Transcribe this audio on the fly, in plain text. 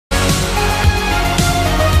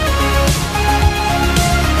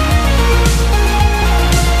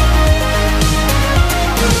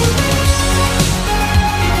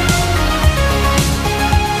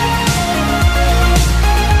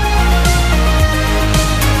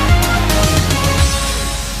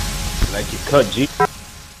cut, G.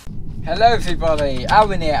 Hello everybody,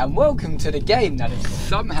 Alvin here and welcome to the game that is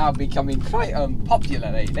somehow becoming quite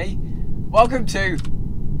popular lately. Welcome to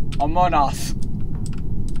Among Us.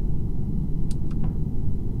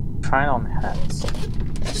 Trying on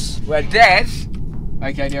hats. Where Des,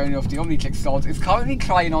 okay, the owner of the OmniClick stores, is currently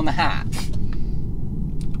trying on the hats.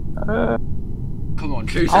 Come on,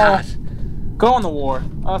 choose a hat. Go on the war.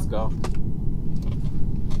 Let's go.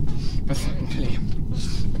 But simply.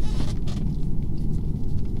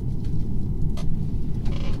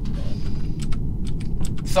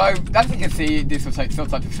 So, as you can see, this will take some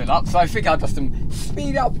time to fill up, so I think I'll just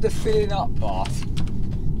speed up the filling up part.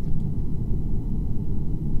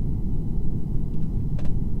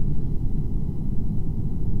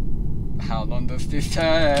 How long does this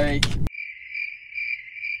take?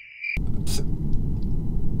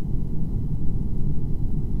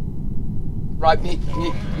 Right,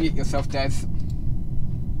 mute yourself, Des.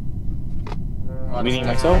 Right, Meeting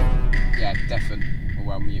myself? Yeah, deafen. Or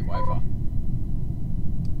well, mute, whatever.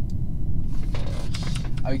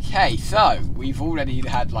 Okay, so we've already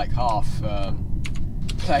had like half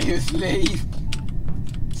players leave.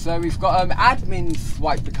 So we've got admin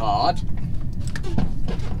swipe the card,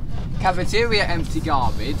 cafeteria empty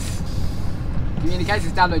garbage,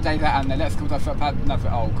 communicators download data, and the electrical pad. No,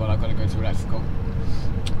 oh god, I've got to go to electrical.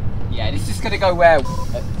 Yeah, this is going to go well.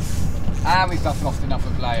 And we've just lost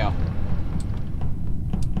another player.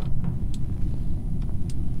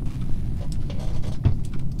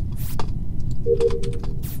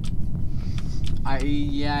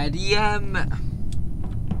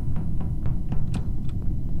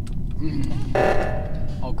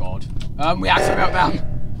 Oh god. We have to meltdown.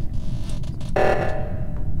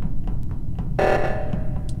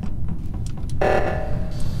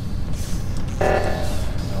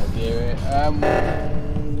 Oh dear.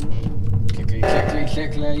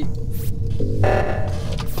 Quickly.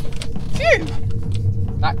 Phew!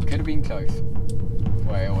 That could have been close.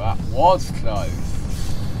 Well, that was close.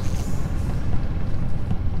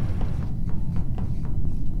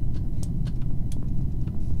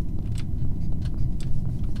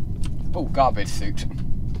 Oh, garbage suit.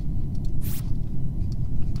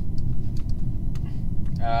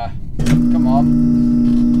 Come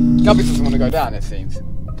on. Garbage doesn't want to go down, it seems.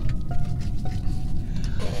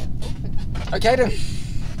 Okay then.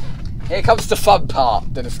 Here comes the fun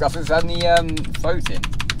part, the discussions and the voting.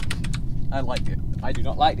 I like it. I do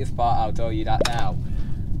not like this part, I'll tell you that now.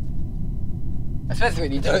 Especially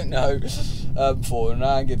when you don't know for and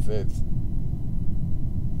I get this.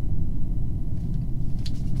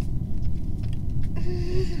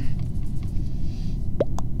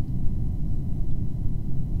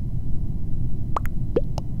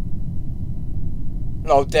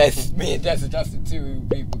 Oh, me and Des are just the two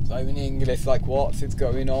people typing English, like what's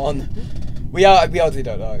going on? We honestly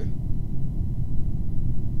don't know.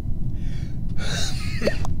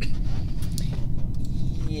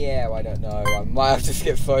 Yeah, I don't know. I might have to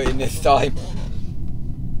skip voting this time.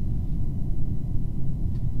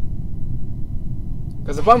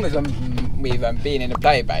 Because the problem with being in a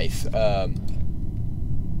player base,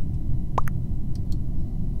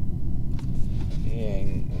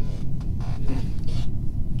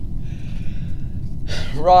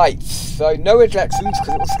 right, so no ejections because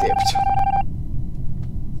it was skipped.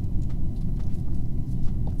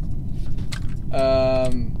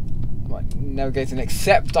 Right, navigating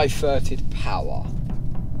accept diverted power.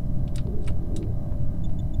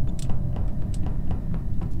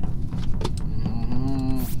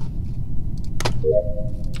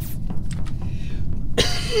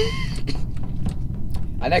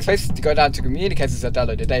 Our next place is to go down to communicators and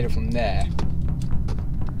download the data from there.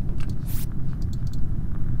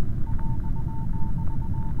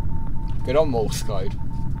 Good on Morse code.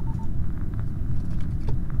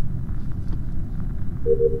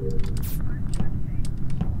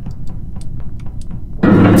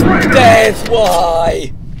 There's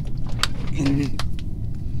why!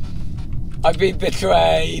 I've been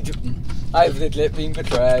betrayed. I've legit been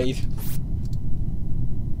betrayed.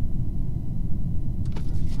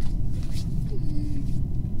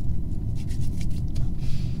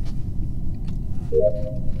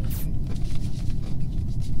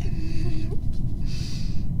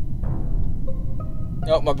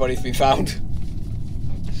 Oh, my body's been found.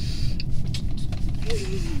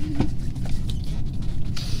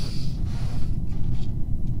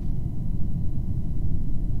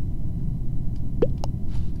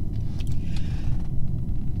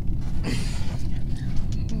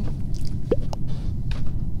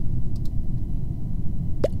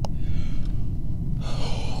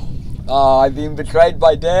 Oh, I've been betrayed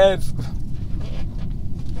by Dev.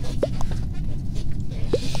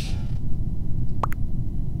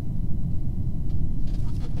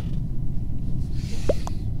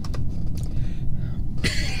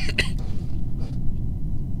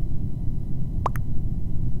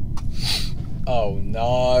 Oh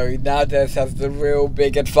no, now Des has the real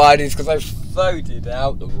big advantage because I've voted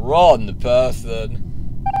out the wrong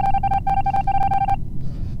person.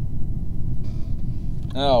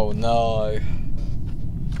 Oh no.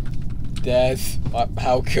 Des,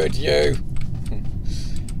 how could you?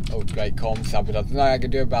 Oh great, comms sabotage. Nothing I can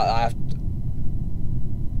do about that.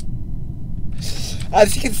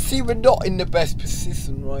 As you can see, we're not in the best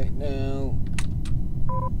position right now.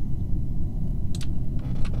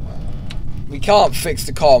 We can't fix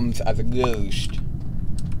the comms as a ghost.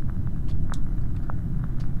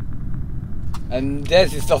 And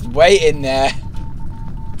Des is just waiting there.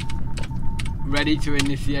 Ready to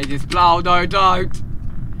initiate this blow. No, don't.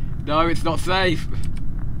 No, it's not safe.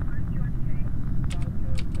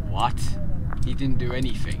 What? He didn't do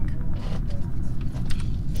anything.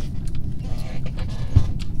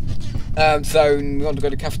 So we want to go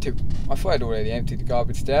to cafeteria. I thought I'd already emptied the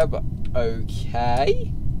garbage there, but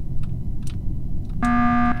okay.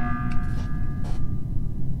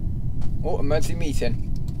 Oh, emergency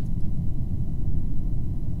meeting.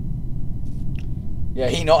 Yeah,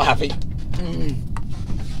 he not happy.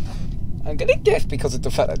 I'm gonna guess because of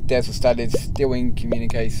the fact that Des was started stealing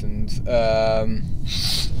communications. Des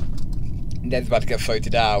about to get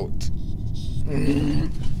voted out.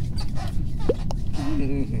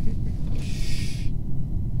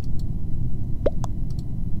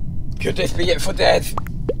 Could this be it for Des?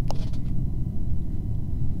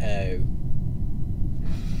 Oh.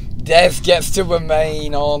 Des gets to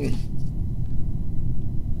remain on.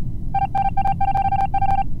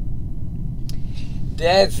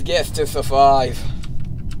 Des gets to survive.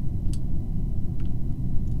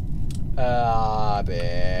 Ah,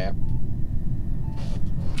 there.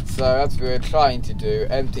 So as we were trying to do,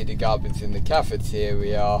 empty the garbage in the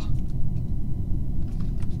cafeteria.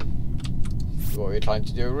 That's what we're trying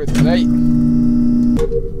to do originally.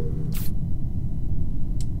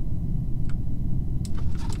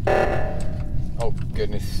 Oh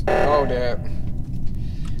goodness. Oh dear.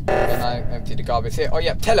 Then I empty the garbage here. Oh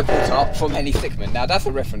yeah, teleporter from Henry Stickmin. Now that's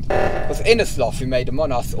a reference. Because Inner Sloth, who made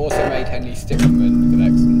Among Us, also made Henry Stickmin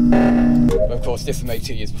collection. But of course, this was made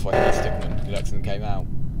 2 years before Henry Stickmin collection came out.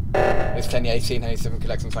 This 2018 Henry Stickmin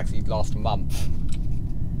collection was actually last month.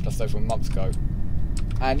 Just over a month ago.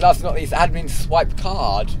 And last but not least, admin swipe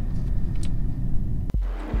card.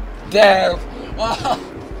 Damn!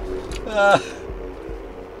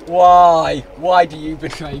 Why? Why do you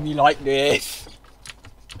betray me like this?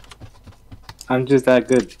 I'm just that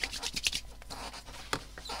good.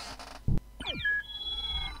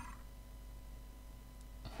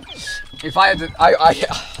 If I had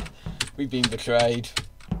to, we've been betrayed.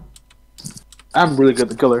 I'm really good at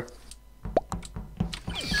the killer.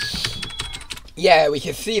 Yeah, we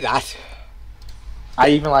can see that. I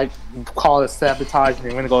even like call it sabotage and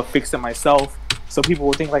I'm gonna go fix it myself. So people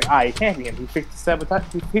will think like, it can't be him. He fixed the sabotage.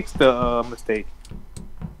 He fixed the mistake.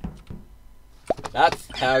 That's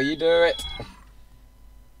how you do it.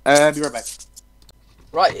 Be right back.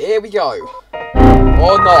 Right, here we go.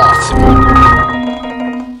 Or not.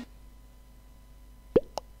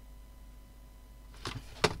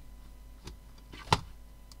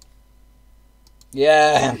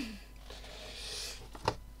 Yeah.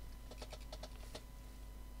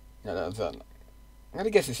 No, that's I'm gonna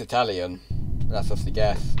guess it's Italian. That's just a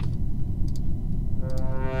guess.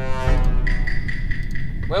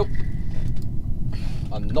 Well,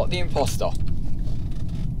 I'm not the imposter.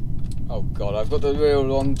 Oh god, I've got the real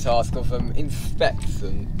long task of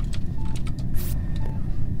inspection.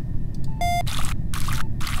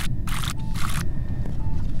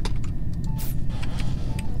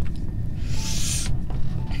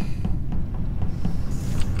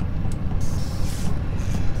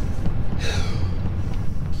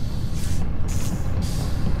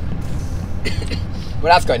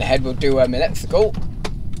 Well, that's going ahead. We'll do electrical.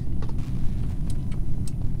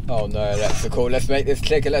 Oh no, electrical. Let's make this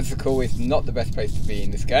click. Electrical is not the best place to be in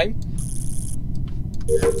this game.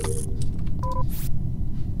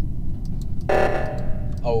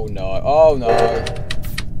 Oh no. Oh no.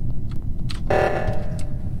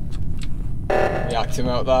 Reactor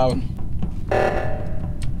meltdown.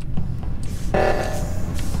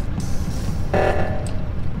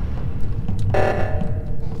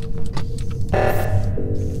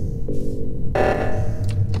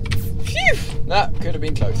 That could have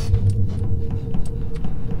been close.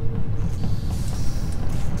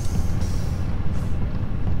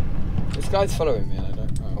 This guy's following me and I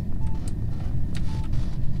don't know.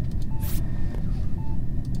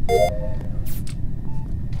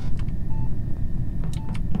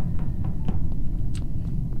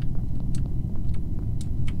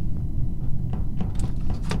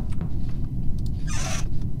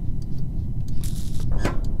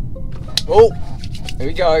 Oh, here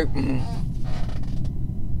we go.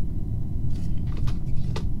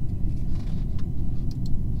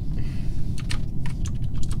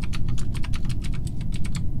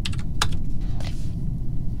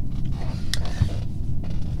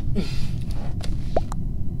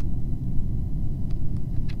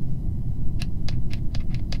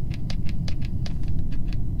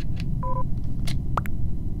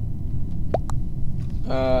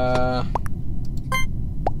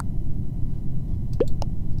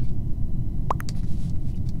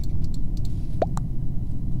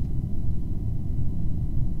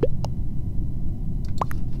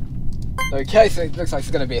 Okay, so it looks like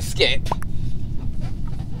it's going to be a skip.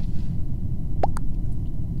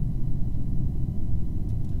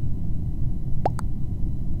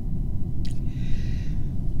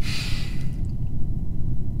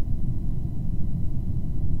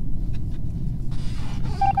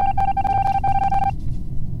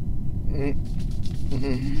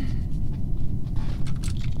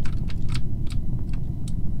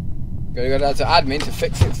 Gotta go down to admin to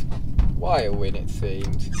fix it. Why a win, it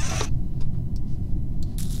seems.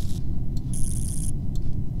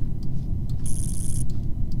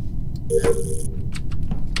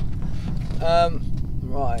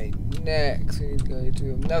 Right, next we go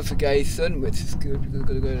to navigation, which is good because we're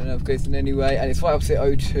going to go to navigation anyway, and it's right opposite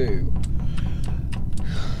O2.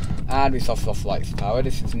 And we start off lights power.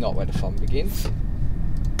 This is not where the fun begins.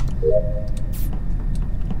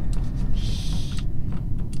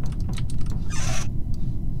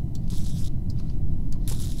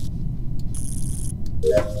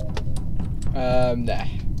 Nah.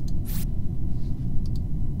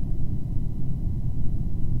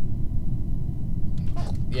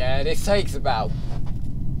 Yeah, this takes about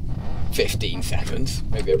 15 seconds,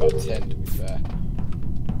 maybe about 10 to be fair.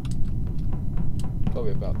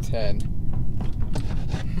 Probably about 10.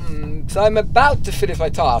 So I'm about to finish my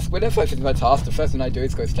task. Whenever I finish my task, the first thing I do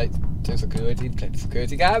is go straight to security and collect the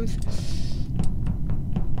security cams.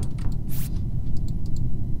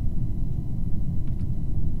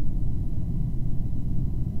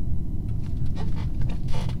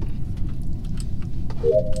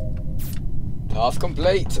 Task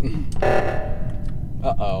complete.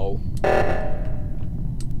 Uh-oh.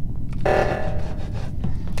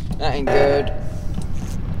 That ain't good.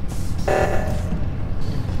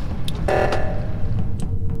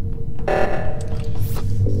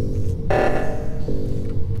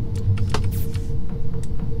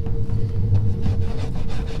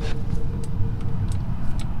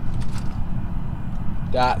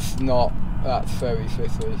 That's very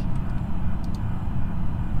fishy.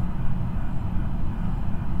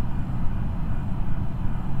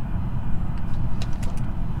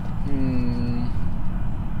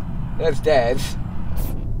 There's Des.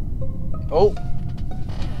 Oh.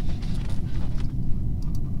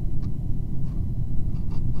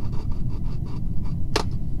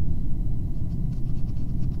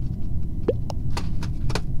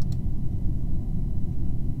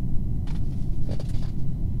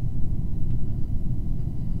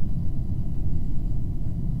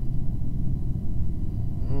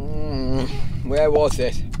 Where was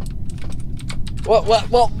it?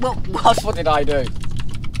 What did I do?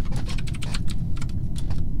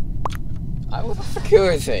 I was a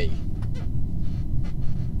security.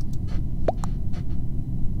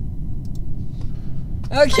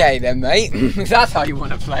 Okay then, mate. If that's how you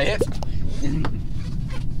want to play it.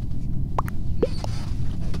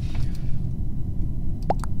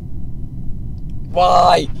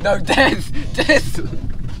 Why? No, Des!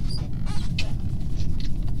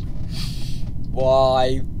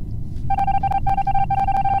 Why?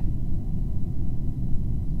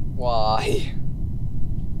 Why?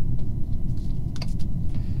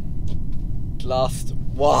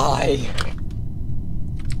 Why?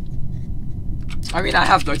 I mean, I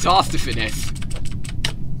have no task to finish.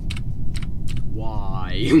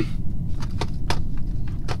 Why?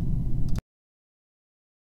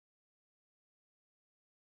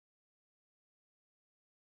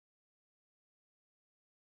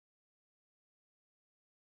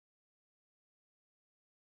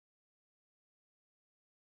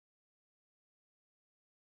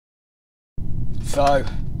 So,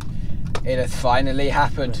 it has finally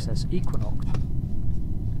happened. Equinox.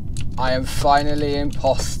 I am finally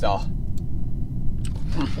imposter.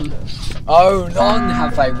 Oh, long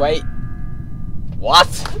have I wait. What?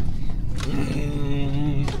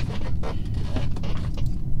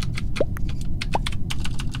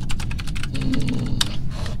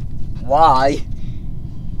 Why?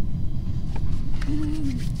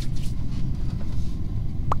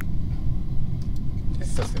 This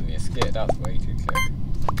is just gonna be a skit. That's way too quick.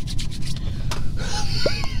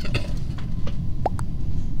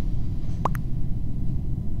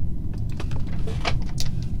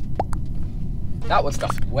 That was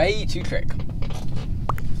just way too quick.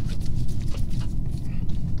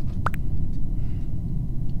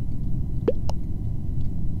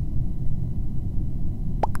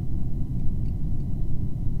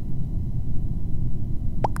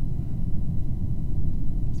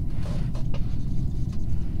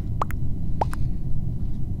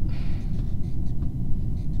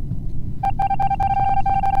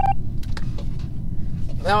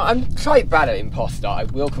 Now, I'm quite bad at imposter, I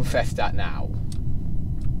will confess that now.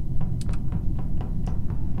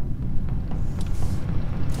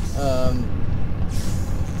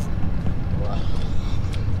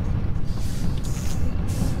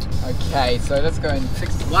 Okay, so let's go and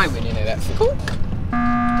fix the line in it. That's cool.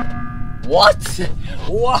 What?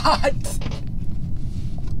 What?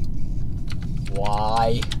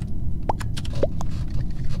 Why?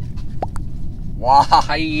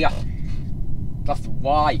 Why? That's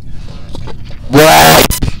why. Why?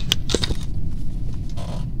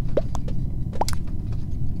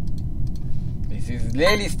 This is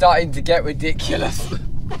really starting to get ridiculous.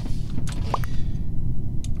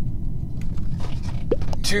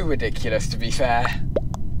 Too ridiculous, to be fair.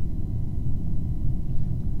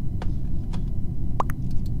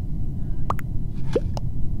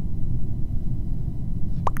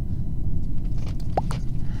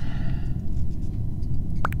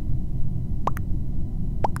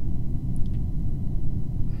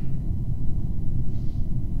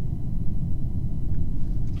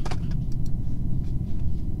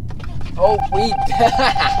 Oh, we...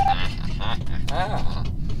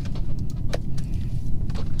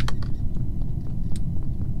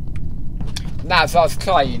 That's what I was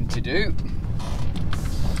trying to do.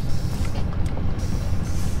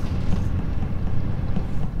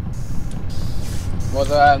 Was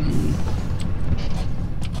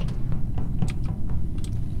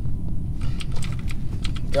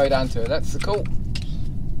go down to electrical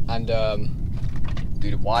and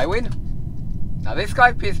do the wiring. Now this guy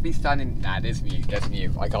appears to be standing. Nah, there's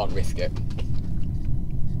Mew. I can't risk it.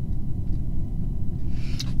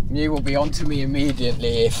 Mew will be onto me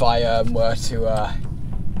immediately if I were to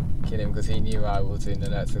kill him because he knew I was in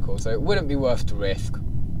electrical, so it wouldn't be worth the risk.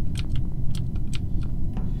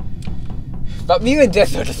 But Mew and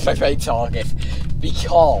Death are just my main targets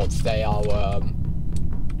because they are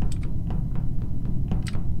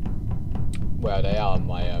well, they are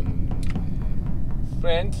my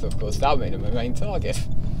friends. Of course, that made them my main target.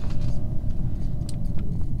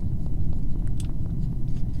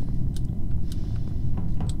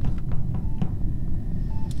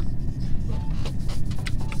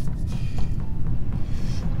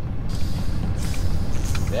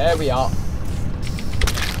 There we are.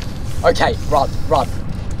 Okay, run, run.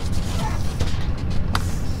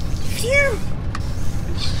 Phew!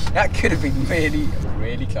 That could have been really,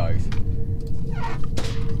 really close.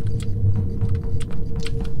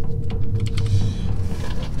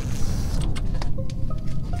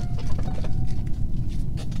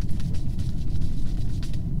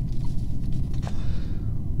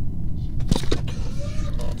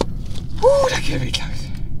 Ooh, that could have been close.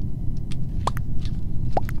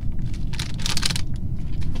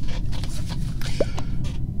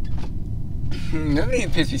 Nobody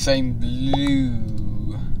appears to be saying blue.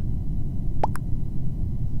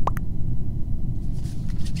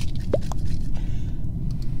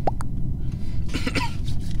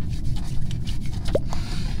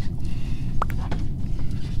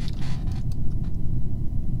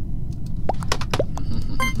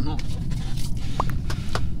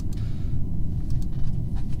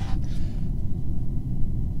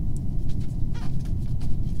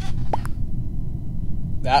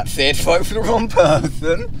 That's it, vote for the wrong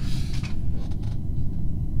person.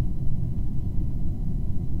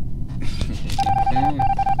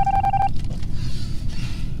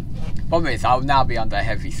 Problem is, I'll now be under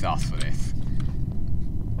heavy sus for this.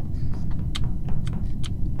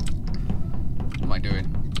 What am I doing?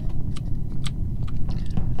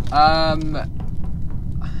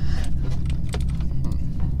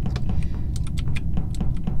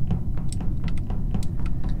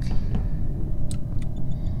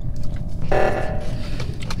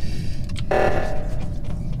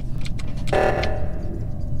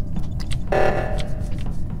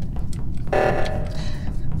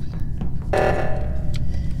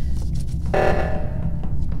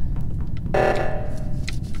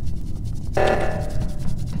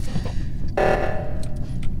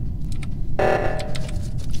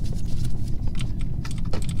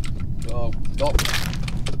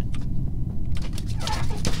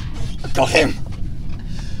 Got him!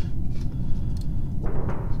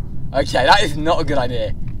 Okay, that is not a good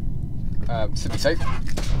idea. Should be safe.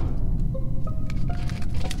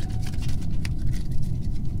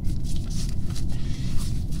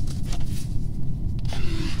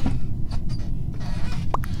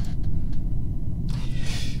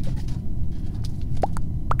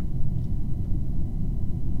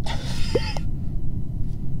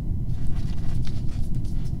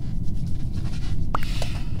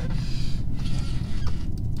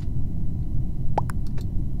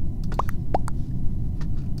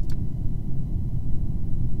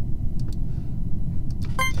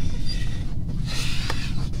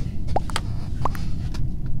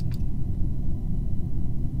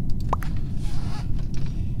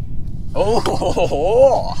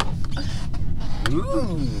 Oh!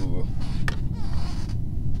 Ooh!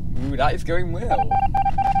 Ooh, that is going well.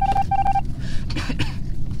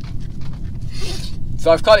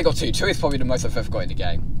 So I've kind of got two. Two is probably the most I've ever got in the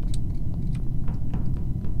game.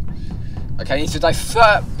 Okay, I need to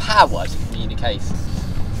divert power to communicate.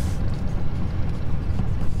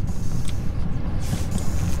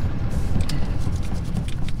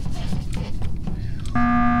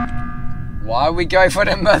 Why are we going for an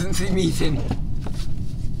emergency meeting?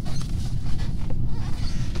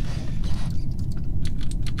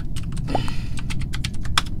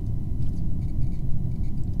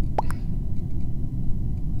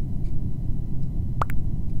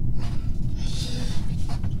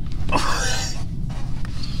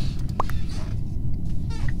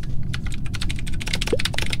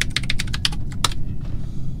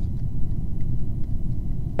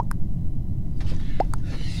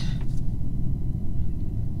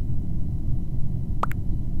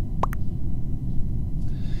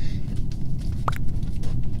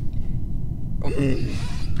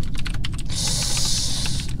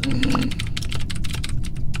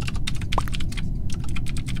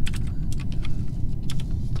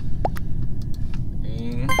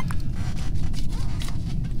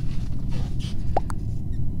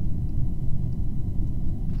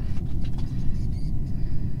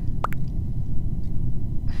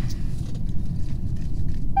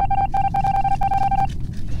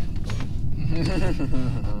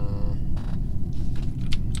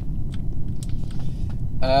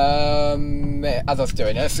 As I was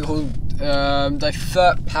doing, it's called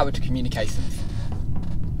divert power to communications.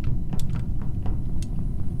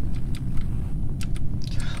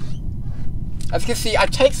 As you can see, I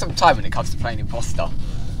take some time when it comes to playing Imposter.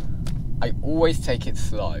 I always take it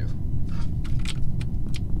slow.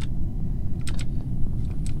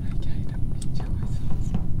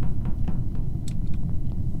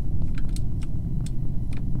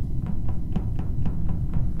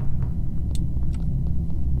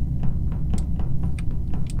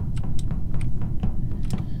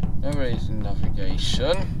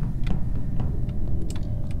 Navigation.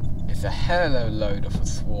 It's a hello load of a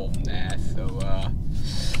swarm there, so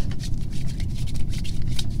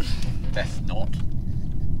that's not.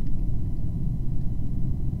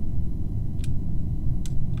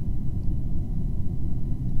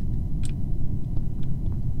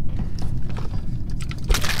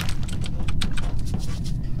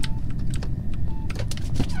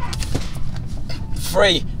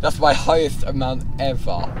 Three! That's my highest amount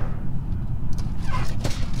ever.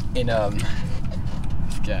 In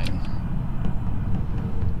this game.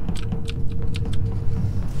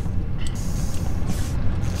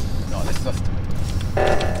 No, this is just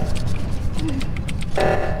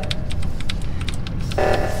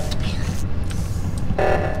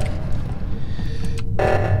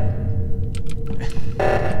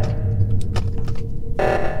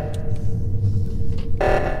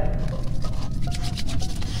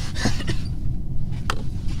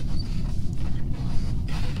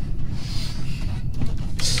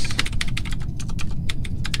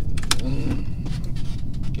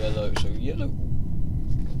yellow, so yellow.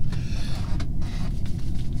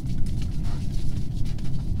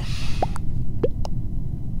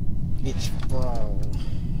 It's brown.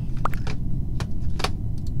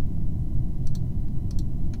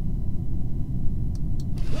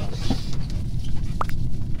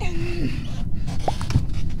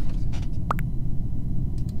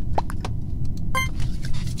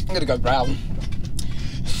 I'm gonna go brown.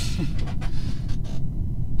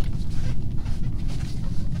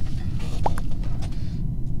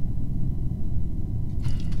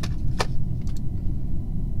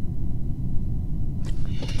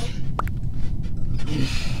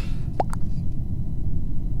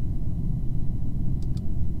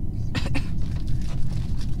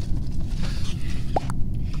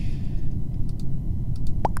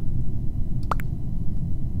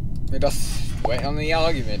 We just wait on the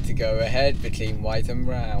argument to go ahead between white and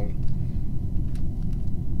brown.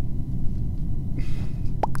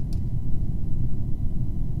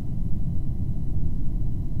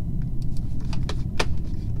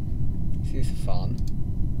 This is fun.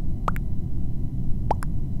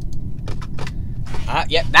 Ah,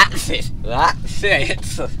 yep, that's it. That's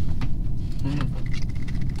it.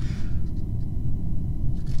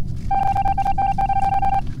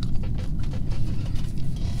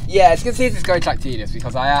 Yeah, as you can see, it's going quite tedious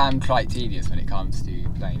because I am quite tedious when it comes to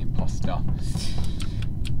playing Imposter. So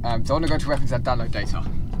I want to go to weapons and download data.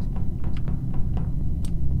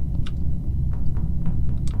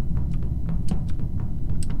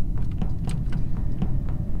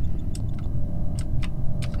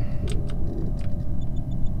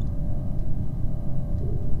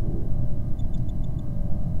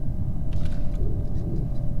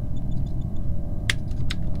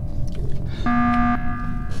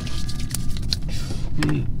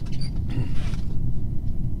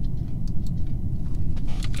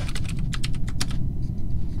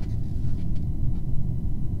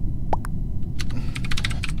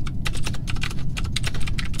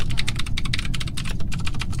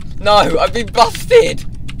 No, I've been busted!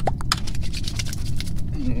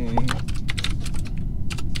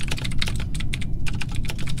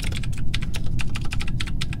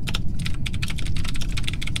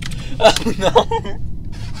 Oh no!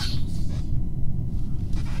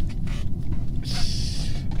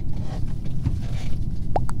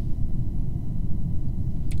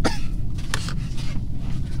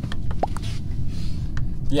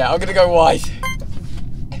 Yeah, I'm gonna go white.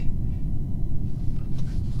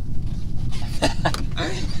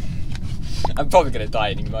 I'm probably gonna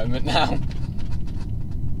die any moment now.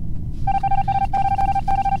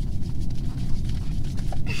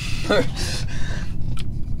 Where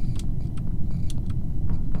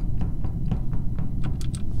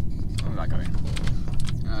am I going?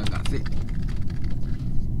 That's it.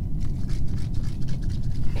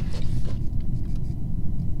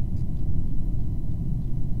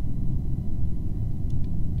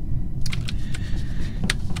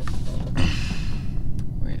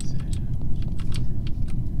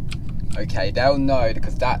 Okay, they'll know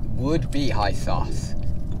because that would be high sauce.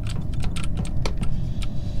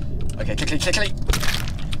 Okay, clickly.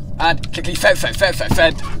 And clickly,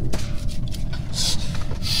 fed.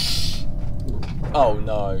 Oh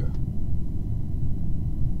no.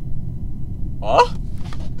 What?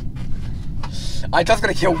 I just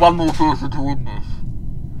gotta kill one more person to win this.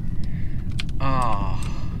 Ah.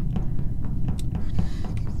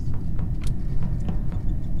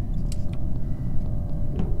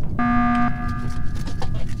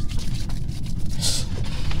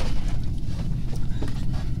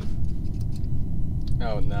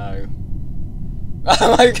 Oh no.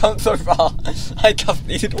 I've come so far. I just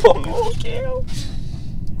needed one more kill.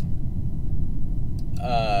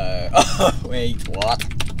 Oh, wait, what?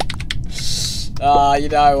 You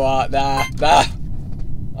know what? Nah.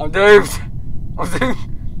 I'm doomed.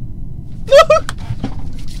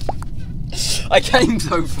 I came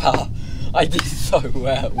so far. I did so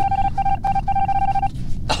well.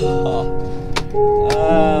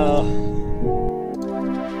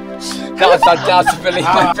 That was undoubtedly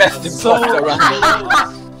my best imposter run.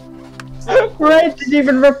 Red didn't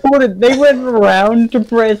even report it. They went around to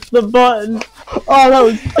press the button. Oh, that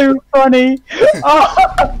was too funny. Oh.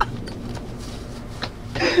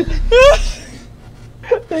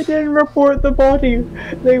 They didn't report the body.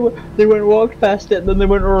 They went walked past it, then they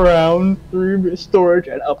went around through storage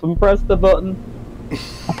and up and pressed the button.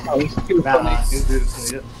 That was too funny.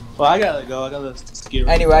 Well, I gotta go. I gotta scare.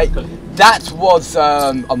 Anyway, that was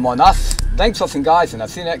Among Us. Thanks for watching, guys, and I'll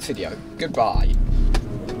see you next video. Goodbye.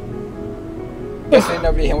 Guessing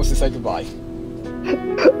nobody here wants to say goodbye.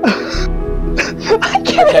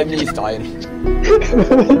 Okay, me's dying.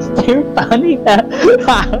 It's too funny.